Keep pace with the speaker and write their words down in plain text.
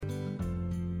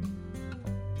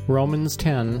Romans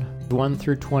 10, 1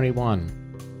 through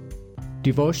 21.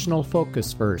 Devotional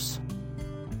focus verse.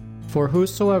 For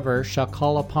whosoever shall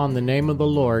call upon the name of the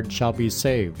Lord shall be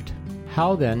saved.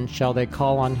 How then shall they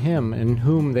call on him in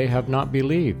whom they have not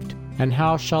believed? And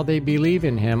how shall they believe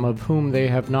in him of whom they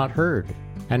have not heard?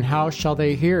 And how shall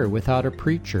they hear without a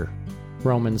preacher?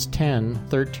 Romans 10,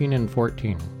 13 and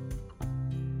 14.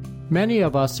 Many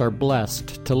of us are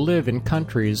blessed to live in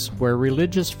countries where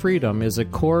religious freedom is a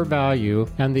core value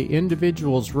and the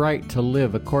individual's right to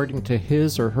live according to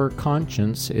his or her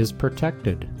conscience is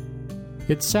protected.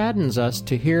 It saddens us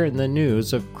to hear in the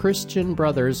news of Christian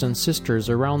brothers and sisters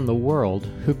around the world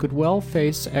who could well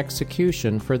face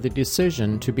execution for the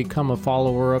decision to become a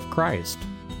follower of Christ.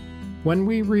 When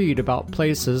we read about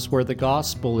places where the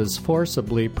gospel is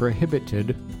forcibly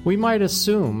prohibited, we might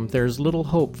assume there's little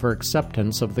hope for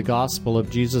acceptance of the gospel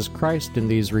of Jesus Christ in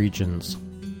these regions.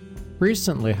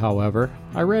 Recently, however,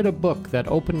 I read a book that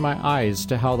opened my eyes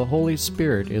to how the Holy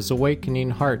Spirit is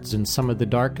awakening hearts in some of the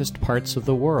darkest parts of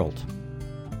the world.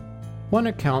 One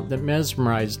account that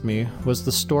mesmerized me was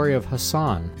the story of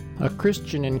Hassan, a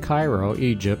Christian in Cairo,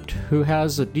 Egypt, who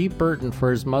has a deep burden for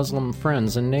his Muslim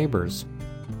friends and neighbors.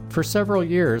 For several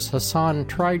years, Hassan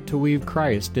tried to weave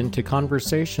Christ into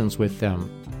conversations with them,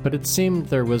 but it seemed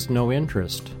there was no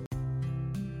interest.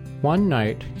 One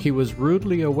night, he was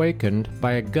rudely awakened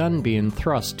by a gun being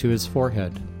thrust to his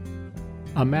forehead.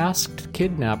 A masked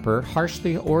kidnapper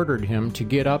harshly ordered him to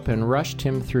get up and rushed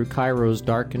him through Cairo's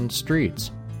darkened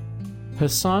streets.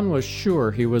 Hassan was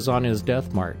sure he was on his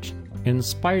death march. In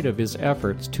spite of his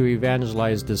efforts to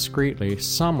evangelize discreetly,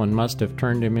 someone must have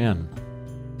turned him in.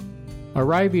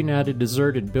 Arriving at a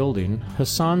deserted building,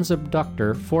 Hassan's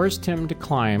abductor forced him to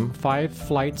climb 5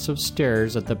 flights of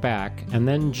stairs at the back and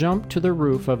then jump to the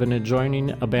roof of an adjoining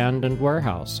abandoned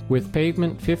warehouse, with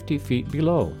pavement 50 feet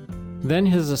below. Then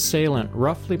his assailant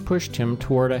roughly pushed him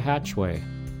toward a hatchway.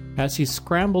 As he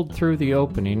scrambled through the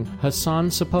opening,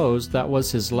 Hassan supposed that was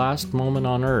his last moment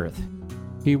on earth.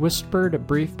 He whispered a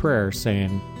brief prayer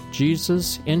saying,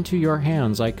 "Jesus, into your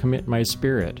hands I commit my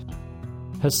spirit."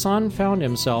 Hassan found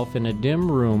himself in a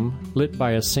dim room lit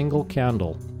by a single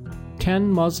candle. 10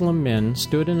 Muslim men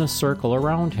stood in a circle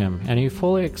around him, and he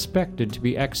fully expected to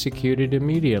be executed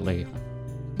immediately.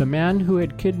 The man who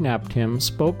had kidnapped him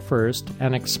spoke first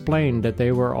and explained that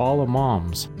they were all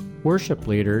imams, worship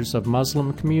leaders of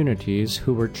Muslim communities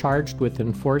who were charged with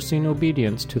enforcing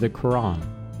obedience to the Quran.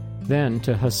 Then,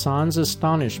 to Hassan's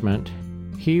astonishment,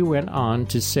 he went on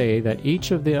to say that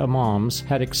each of the imams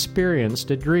had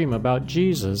experienced a dream about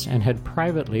Jesus and had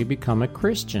privately become a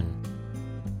Christian.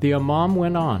 The imam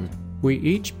went on, "We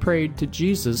each prayed to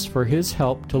Jesus for his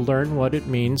help to learn what it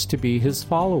means to be his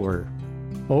follower.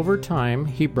 Over time,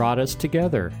 he brought us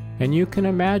together, and you can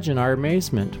imagine our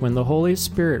amazement when the Holy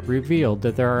Spirit revealed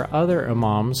that there are other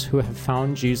imams who have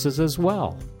found Jesus as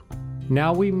well.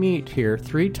 Now we meet here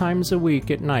 3 times a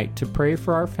week at night to pray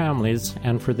for our families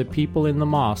and for the people in the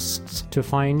mosques to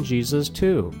find Jesus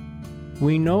too.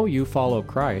 We know you follow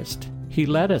Christ. He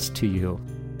led us to you."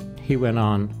 He went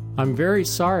on, "I'm very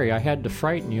sorry I had to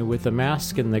frighten you with the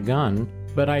mask and the gun,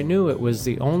 but I knew it was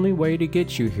the only way to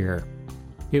get you here.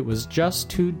 It was just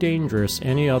too dangerous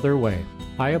any other way.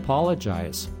 I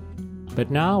apologize. But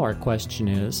now our question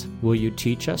is, will you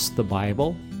teach us the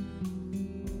Bible?"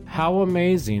 How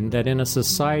amazing that in a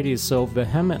society so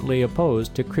vehemently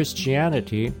opposed to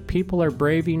Christianity, people are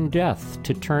braving death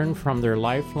to turn from their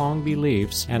lifelong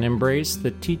beliefs and embrace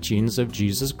the teachings of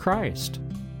Jesus Christ.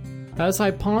 As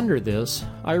I ponder this,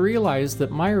 I realize that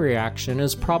my reaction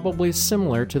is probably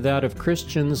similar to that of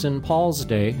Christians in Paul's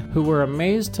day who were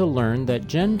amazed to learn that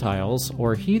Gentiles,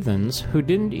 or heathens, who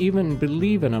didn't even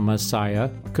believe in a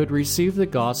Messiah, could receive the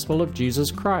gospel of Jesus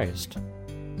Christ.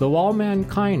 Though all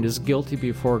mankind is guilty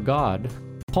before God,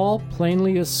 Paul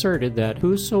plainly asserted that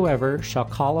whosoever shall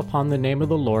call upon the name of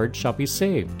the Lord shall be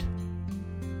saved.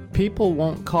 People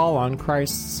won't call on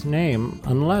Christ's name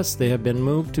unless they have been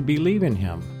moved to believe in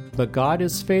him, but God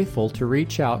is faithful to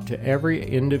reach out to every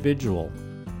individual.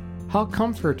 How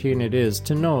comforting it is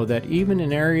to know that even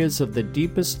in areas of the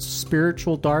deepest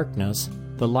spiritual darkness,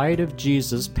 the light of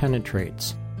Jesus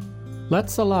penetrates.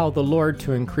 Let's allow the Lord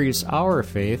to increase our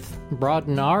faith,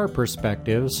 broaden our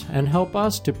perspectives, and help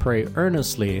us to pray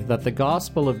earnestly that the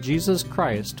gospel of Jesus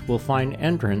Christ will find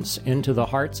entrance into the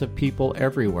hearts of people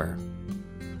everywhere.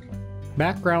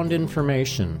 Background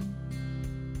information.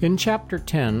 In chapter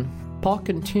 10, Paul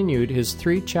continued his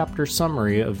 3-chapter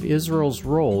summary of Israel's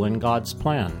role in God's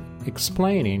plan,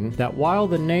 explaining that while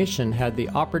the nation had the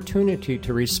opportunity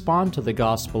to respond to the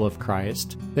gospel of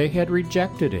Christ, they had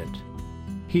rejected it.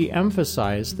 He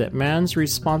emphasized that man's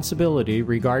responsibility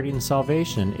regarding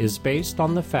salvation is based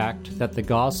on the fact that the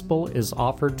gospel is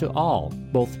offered to all,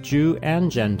 both Jew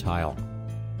and Gentile.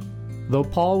 Though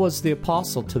Paul was the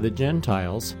apostle to the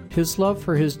Gentiles, his love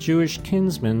for his Jewish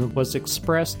kinsmen was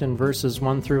expressed in verses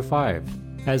 1 through 5,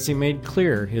 as he made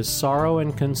clear his sorrow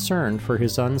and concern for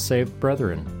his unsaved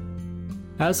brethren.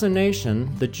 As a nation,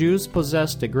 the Jews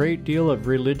possessed a great deal of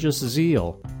religious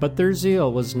zeal, but their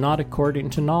zeal was not according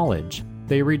to knowledge.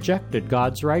 They rejected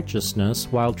God's righteousness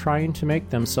while trying to make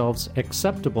themselves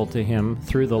acceptable to Him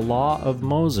through the law of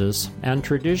Moses and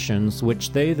traditions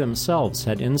which they themselves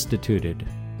had instituted.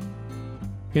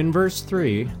 In verse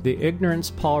 3, the ignorance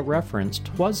Paul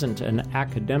referenced wasn't an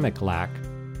academic lack,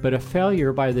 but a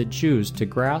failure by the Jews to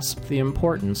grasp the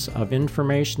importance of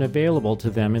information available to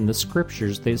them in the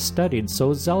scriptures they studied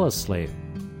so zealously.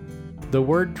 The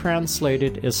word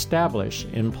translated establish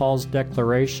in Paul's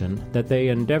declaration that they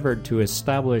endeavored to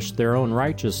establish their own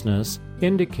righteousness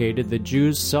indicated the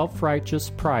Jews' self-righteous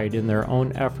pride in their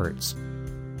own efforts.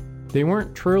 They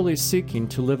weren't truly seeking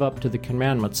to live up to the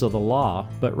commandments of the law,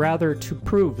 but rather to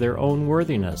prove their own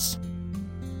worthiness.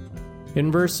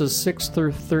 In verses 6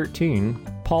 through 13,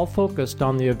 Paul focused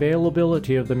on the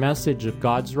availability of the message of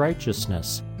God's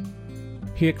righteousness.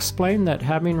 He explained that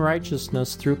having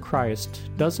righteousness through Christ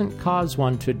doesn't cause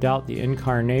one to doubt the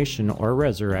incarnation or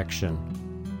resurrection.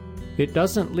 It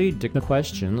doesn't lead to the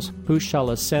questions, who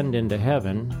shall ascend into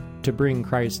heaven, to bring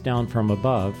Christ down from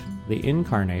above, the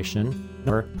incarnation,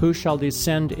 or who shall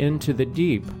descend into the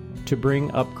deep, to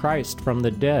bring up Christ from the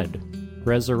dead,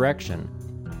 resurrection.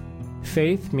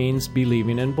 Faith means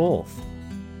believing in both.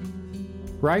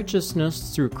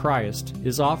 Righteousness through Christ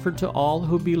is offered to all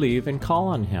who believe and call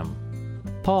on Him.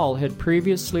 Paul had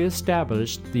previously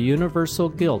established the universal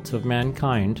guilt of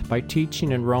mankind by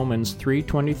teaching in Romans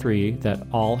 3:23 that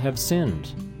all have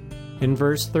sinned. In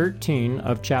verse 13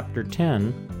 of chapter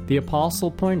 10, the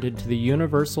apostle pointed to the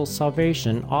universal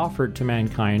salvation offered to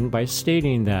mankind by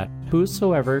stating that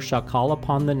whosoever shall call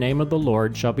upon the name of the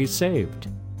Lord shall be saved.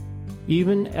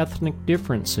 Even ethnic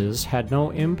differences had no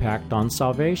impact on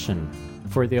salvation,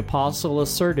 for the apostle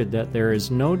asserted that there is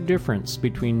no difference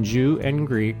between Jew and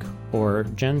Greek or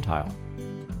Gentile.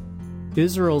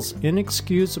 Israel's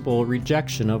inexcusable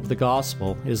rejection of the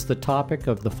gospel is the topic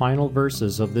of the final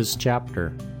verses of this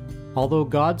chapter. Although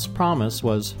God's promise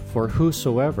was for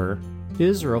whosoever,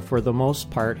 Israel for the most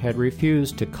part had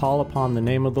refused to call upon the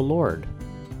name of the Lord.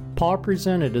 Paul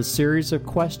presented a series of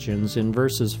questions in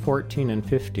verses 14 and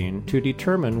 15 to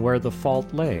determine where the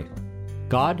fault lay.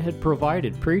 God had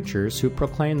provided preachers who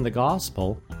proclaimed the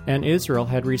gospel, and Israel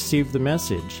had received the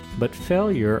message, but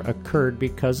failure occurred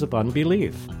because of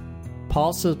unbelief.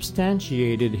 Paul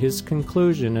substantiated his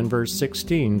conclusion in verse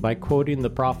 16 by quoting the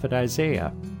prophet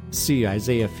Isaiah. See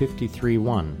Isaiah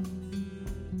 53:1.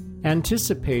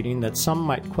 Anticipating that some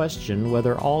might question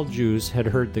whether all Jews had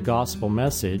heard the gospel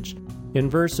message, in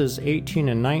verses 18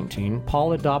 and 19,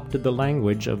 Paul adopted the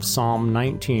language of Psalm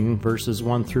 19, verses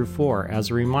 1 through 4, as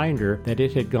a reminder that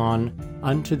it had gone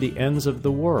unto the ends of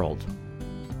the world.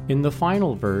 In the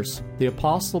final verse, the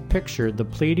apostle pictured the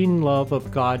pleading love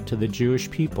of God to the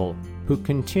Jewish people, who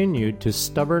continued to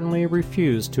stubbornly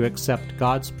refuse to accept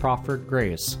God's proffered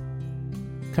grace.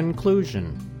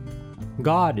 Conclusion: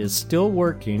 God is still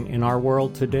working in our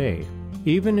world today,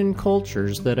 even in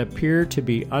cultures that appear to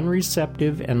be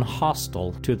unreceptive and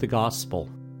hostile to the gospel.